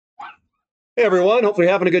Hey everyone, hopefully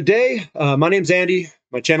you're having a good day. My name's Andy.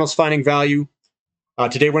 My channel's Finding Value.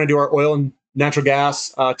 Today we're going to do our oil and natural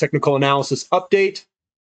gas technical analysis update.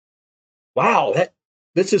 Wow,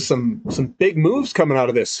 this is some big moves coming out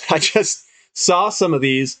of this. I just saw some of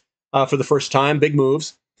these for the first time. Big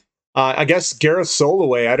moves. I guess Gareth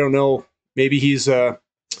Soloway. I don't know. Maybe he's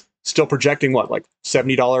still projecting what, like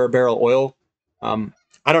 $70 a barrel oil. I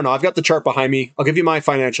don't know. I've got the chart behind me. I'll give you my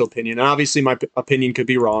financial opinion, and obviously my opinion could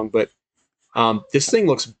be wrong, but this thing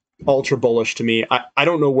looks ultra bullish to me. I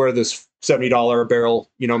don't know where this $70 a barrel,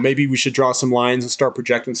 maybe we should draw some lines and start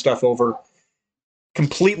projecting stuff over.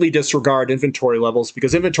 Completely disregard inventory levels,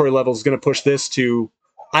 because inventory levels is going to push this to,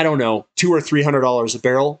 I don't know, $200 or $300 a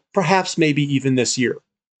barrel, perhaps maybe even this year.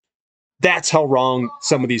 That's how wrong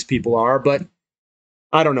some of these people are, but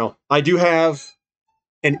I don't know. I do have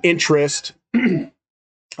an interest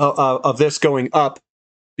of this going up,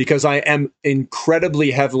 because I am incredibly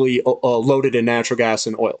heavily loaded in natural gas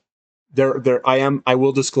and oil. I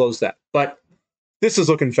will disclose that. But this is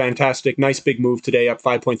looking fantastic. Nice big move today, up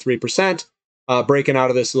 5.3%. Breaking out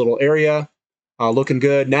of this little area. Looking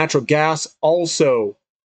good. Natural gas also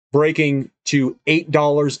breaking to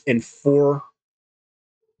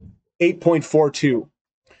 $8.42.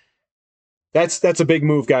 That's a big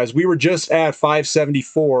move, guys. We were just at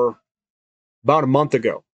 5.74 about a month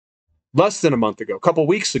ago. Less than a month ago, a couple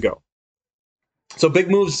weeks ago. So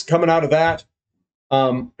big moves coming out of that.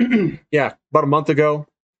 Yeah, about a month ago.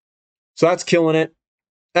 So that's killing it.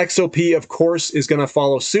 XOP, of course, is going to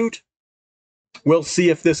follow suit. We'll see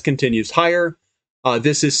if this continues higher.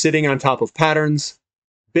 This is sitting on top of patterns.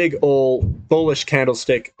 Big old bullish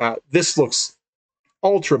candlestick. This looks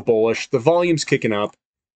ultra bullish. The volume's kicking up.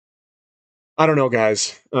 I don't know,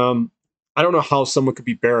 guys. I don't know how someone could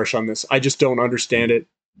be bearish on this. I just don't understand it.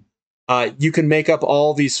 You can make up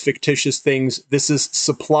all these fictitious things. This is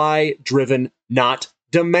supply-driven, not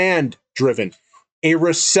demand-driven. A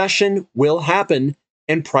recession will happen,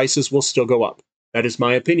 and prices will still go up. That is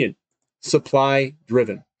my opinion.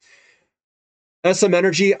 Supply-driven. SM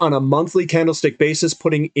Energy on a monthly candlestick basis,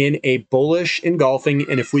 putting in a bullish engulfing,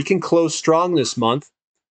 and if we can close strong this month,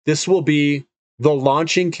 this will be the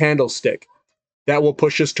launching candlestick that will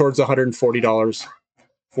push us towards $140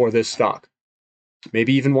 for this stock.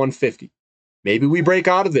 Maybe even 150. Maybe we break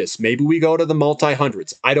out of this. Maybe we go to the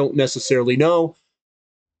multi-hundreds. I don't necessarily know,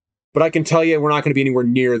 but I can tell you we're not going to be anywhere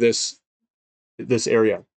near this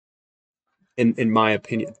area, in my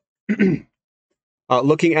opinion.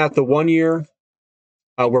 Looking at the 1 year,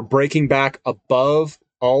 we're breaking back above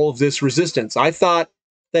all of this resistance. I thought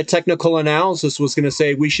that technical analysis was going to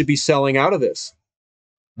say we should be selling out of this.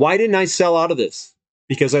 Why didn't I sell out of this?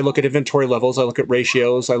 Because I look at inventory levels, I look at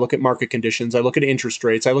ratios, I look at market conditions, I look at interest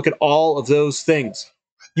rates, I look at all of those things.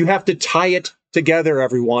 You have to tie it together,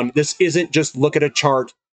 everyone. This isn't just look at a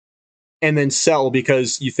chart and then sell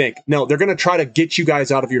because you think. No, they're going to try to get you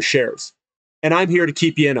guys out of your shares. And I'm here to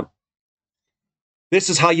keep you in them. This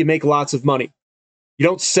is how you make lots of money. You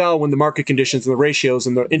don't sell when the market conditions and the ratios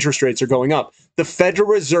and the interest rates are going up. The Federal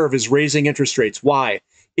Reserve is raising interest rates. Why?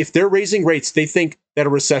 If they're raising rates, they think that a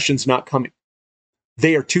recession's not coming.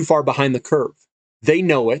 They are too far behind the curve. They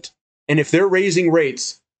know it. And if they're raising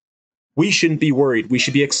rates, we shouldn't be worried. We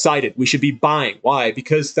should be excited. We should be buying. Why?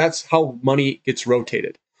 Because that's how money gets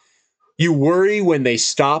rotated. You worry when they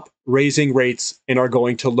stop raising rates and are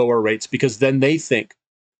going to lower rates, because then they think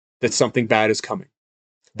that something bad is coming.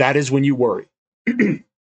 That is when you worry.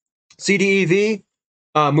 CDEV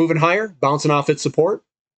moving higher, bouncing off its support.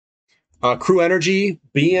 Crew Energy,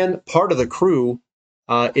 being part of the crew,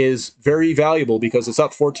 is very valuable because it's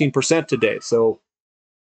up 14% today. So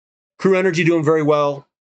Crew Energy doing very well.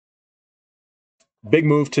 Big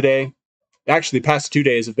move today. Actually, the past 2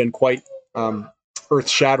 days have been quite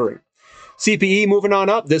earth-shattering. CPE moving on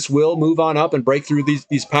up. This will move on up and break through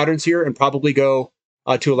these patterns here and probably go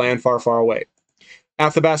to a land far, far away.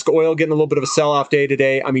 Athabasca Oil getting a little bit of a sell-off day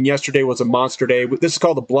today. I mean, yesterday was a monster day. This is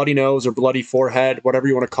called the bloody nose or bloody forehead, whatever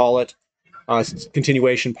you want to call it.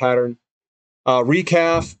 Continuation pattern.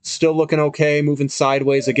 Recaf still looking okay, moving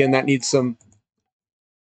sideways. Again, that needs some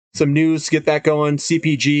news to get that going.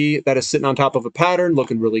 CPG, that is sitting on top of a pattern,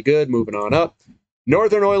 looking really good, moving on up.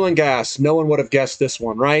 Northern Oil and Gas, no one would have guessed this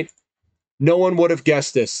one, right? No one would have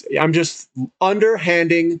guessed this. I'm just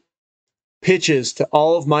underhanding pitches to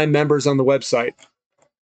all of my members on the website.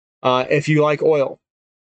 If you like oil.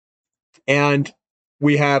 And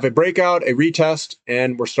we have a breakout, a retest,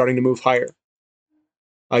 and we're starting to move higher.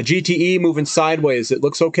 GTE moving sideways. It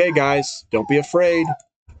looks okay, guys. Don't be afraid.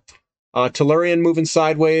 Tellurian moving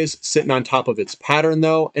sideways, sitting on top of its pattern,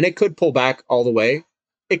 though, and it could pull back all the way.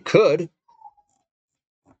 It could.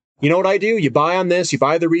 You know what I do? You buy on this, you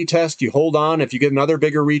buy the retest, you hold on. If you get another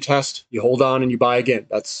bigger retest, you hold on and you buy again.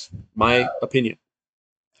 That's my opinion.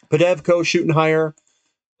 Pedevco shooting higher.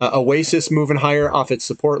 Oasis moving higher off its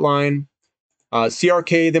support line.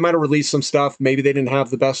 CRK, they might have released some stuff. Maybe they didn't have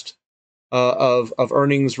the best of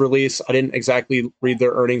earnings release. I didn't exactly read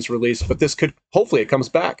their earnings release, but this could, hopefully it comes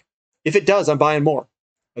back. If it does, I'm buying more.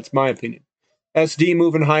 That's my opinion. SD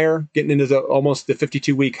moving higher, getting into almost the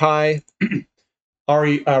 52-week high.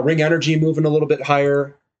 Ring Energy moving a little bit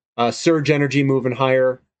higher. Surge Energy moving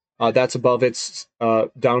higher. That's above its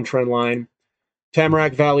downtrend line.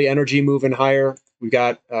 Tamarack Valley Energy moving higher. We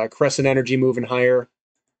got Crescent Energy moving higher.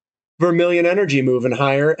 Vermilion Energy moving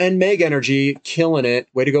higher. And Meg Energy killing it.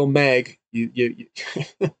 Way to go, Meg. You.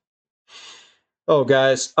 Oh,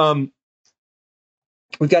 guys.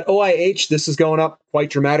 We've got OIH. This is going up quite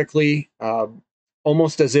dramatically.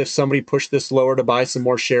 Almost as if somebody pushed this lower to buy some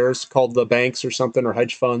more shares, called the banks or something, or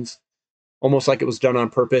hedge funds. Almost like it was done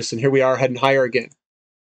on purpose. And here we are heading higher again.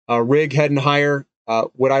 Rig heading higher.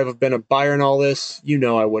 Would I have been a buyer in all this? You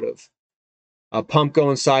know I would have. Pump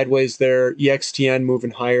going sideways there. EXTN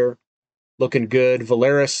moving higher. Looking good.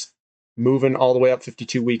 Valaris moving all the way up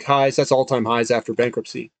 52-week highs. That's all-time highs after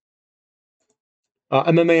bankruptcy.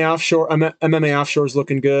 MMA offshore is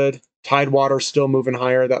looking good. Tidewater still moving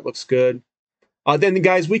higher. That looks good. Then,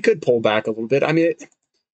 guys, we could pull back a little bit. I mean,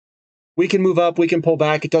 we can move up. We can pull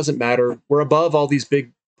back. It doesn't matter. We're above all these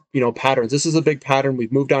big, patterns. This is a big pattern.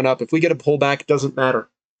 We've moved on up. If we get a pullback, it doesn't matter.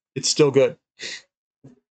 It's still good.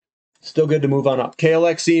 Still good to move on up.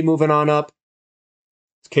 KLXE moving on up.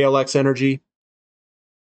 It's KLX Energy.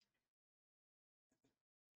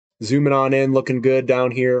 Zooming on in, looking good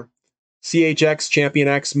down here. CHX, Champion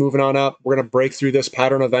X moving on up. We're going to break through this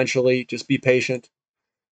pattern eventually. Just be patient.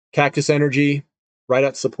 Cactus Energy, right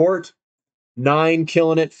at support. 9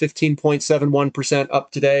 killing it, 15.71%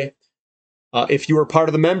 up today. If you were part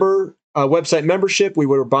of the website membership, we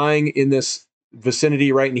were buying in this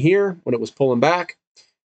vicinity right in here when it was pulling back.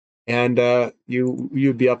 And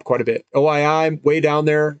you'd be up quite a bit. OII, way down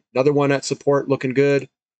there. Another one at support, looking good.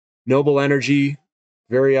 Noble Energy,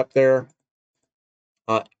 very up there.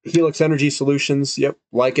 Helix Energy Solutions, yep,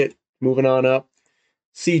 like it. Moving on up.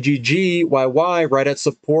 CGG, YY, right at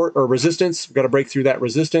support or resistance. We've got to break through that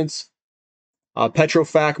resistance.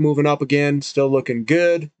 Petrofac moving up again, still looking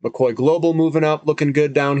good. McCoy Global moving up, looking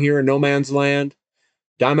good down here in no man's land.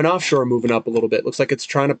 Diamond Offshore moving up a little bit. Looks like it's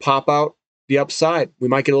trying to pop out the upside. We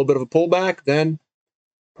might get a little bit of a pullback, then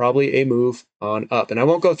probably a move on up. And I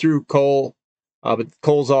won't go through coal, but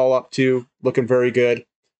coal's all up too, looking very good.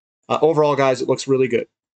 Overall, guys, it looks really good.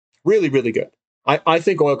 Really, really good. I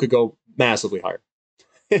think oil could go massively higher.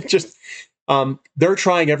 It just, they're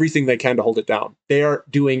trying everything they can to hold it down. They are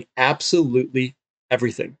doing absolutely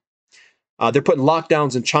everything. They're putting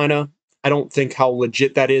lockdowns in China. I don't think how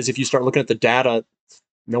legit that is. If you start looking at the data,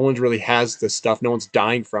 no one really has this stuff. No one's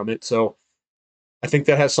dying from it. So I think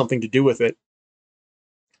that has something to do with it.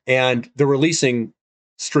 And they're releasing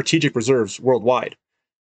strategic reserves worldwide.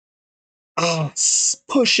 Oh,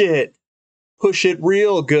 push it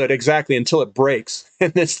real good. Exactly. Until it breaks.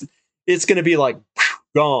 And it's going to be like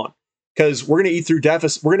gone, because we're going to eat through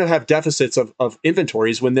deficits. We're going to have deficits of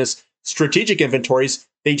inventories when this strategic inventories,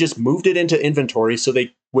 they just moved it into inventory so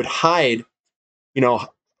they would hide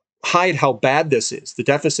how bad this is, the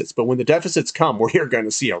deficits. But when the deficits come, we're going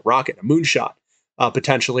to see a rocket, a moonshot,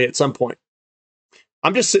 potentially at some point.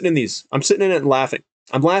 I'm just sitting in these. I'm sitting in it and laughing.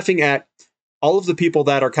 I'm laughing at all of the people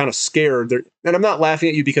that are kind of scared. And I'm not laughing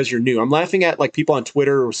at you because you're new. I'm laughing at like people on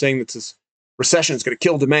Twitter who are saying that this recession is going to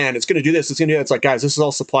kill demand. It's going to do this. It's going to do that. It's like, guys, this is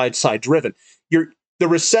all supply side driven. The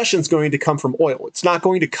recession is going to come from oil. It's not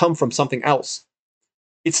going to come from something else.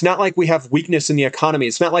 It's not like we have weakness in the economy.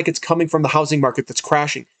 It's not like it's coming from the housing market that's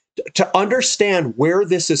crashing. To understand where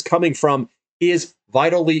this is coming from is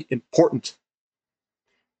vitally important.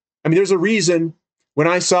 I mean, there's a reason when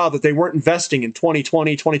I saw that they weren't investing in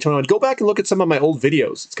 2020, 2021, go back and look at some of my old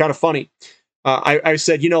videos. It's kind of funny. I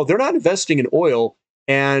said, they're not investing in oil,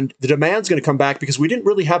 and the demand's going to come back because we didn't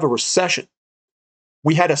really have a recession.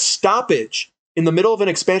 We had a stoppage in the middle of an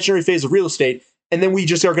expansionary phase of real estate, and then we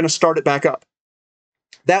just are going to start it back up.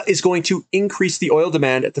 That is going to increase the oil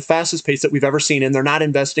demand at the fastest pace that we've ever seen, and they're not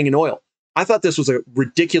investing in oil. I thought this was a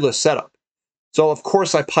ridiculous setup. So, of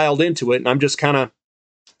course, I piled into it, and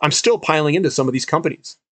I'm still piling into some of these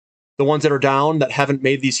companies. The ones that are down, that haven't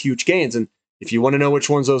made these huge gains. And if you want to know which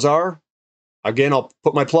ones those are, again, I'll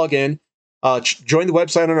put my plug in. Join the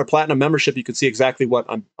website on our Platinum membership. You can see exactly what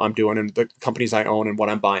I'm doing and the companies I own and what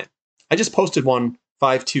I'm buying. I just posted one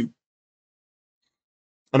 5.2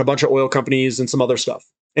 on a bunch of oil companies and some other stuff.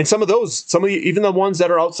 And some of even the ones that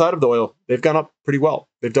are outside of the oil, they've gone up pretty well.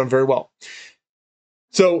 They've done very well.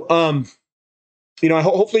 So,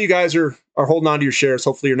 hopefully you guys are holding on to your shares.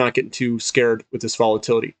 Hopefully you're not getting too scared with this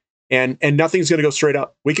volatility. And nothing's going to go straight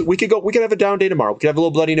up. We could have a down day tomorrow. We could have a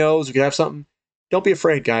little bloody nose. We could have something. Don't be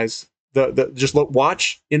afraid, guys. Just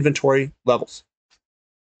watch inventory levels.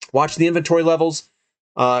 Watch the inventory levels.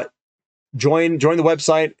 Join the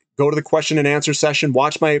website. Go to the question and answer session.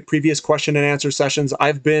 Watch my previous question and answer sessions.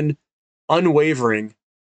 I've been unwavering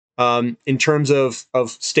in terms of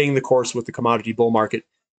staying the course with the commodity bull market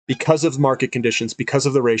because of market conditions, because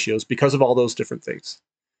of the ratios, because of all those different things.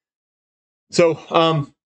 So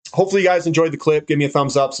hopefully you guys enjoyed the clip. Give me a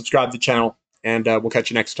thumbs up, subscribe to the channel, and we'll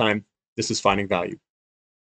catch you next time. This is Finding Value.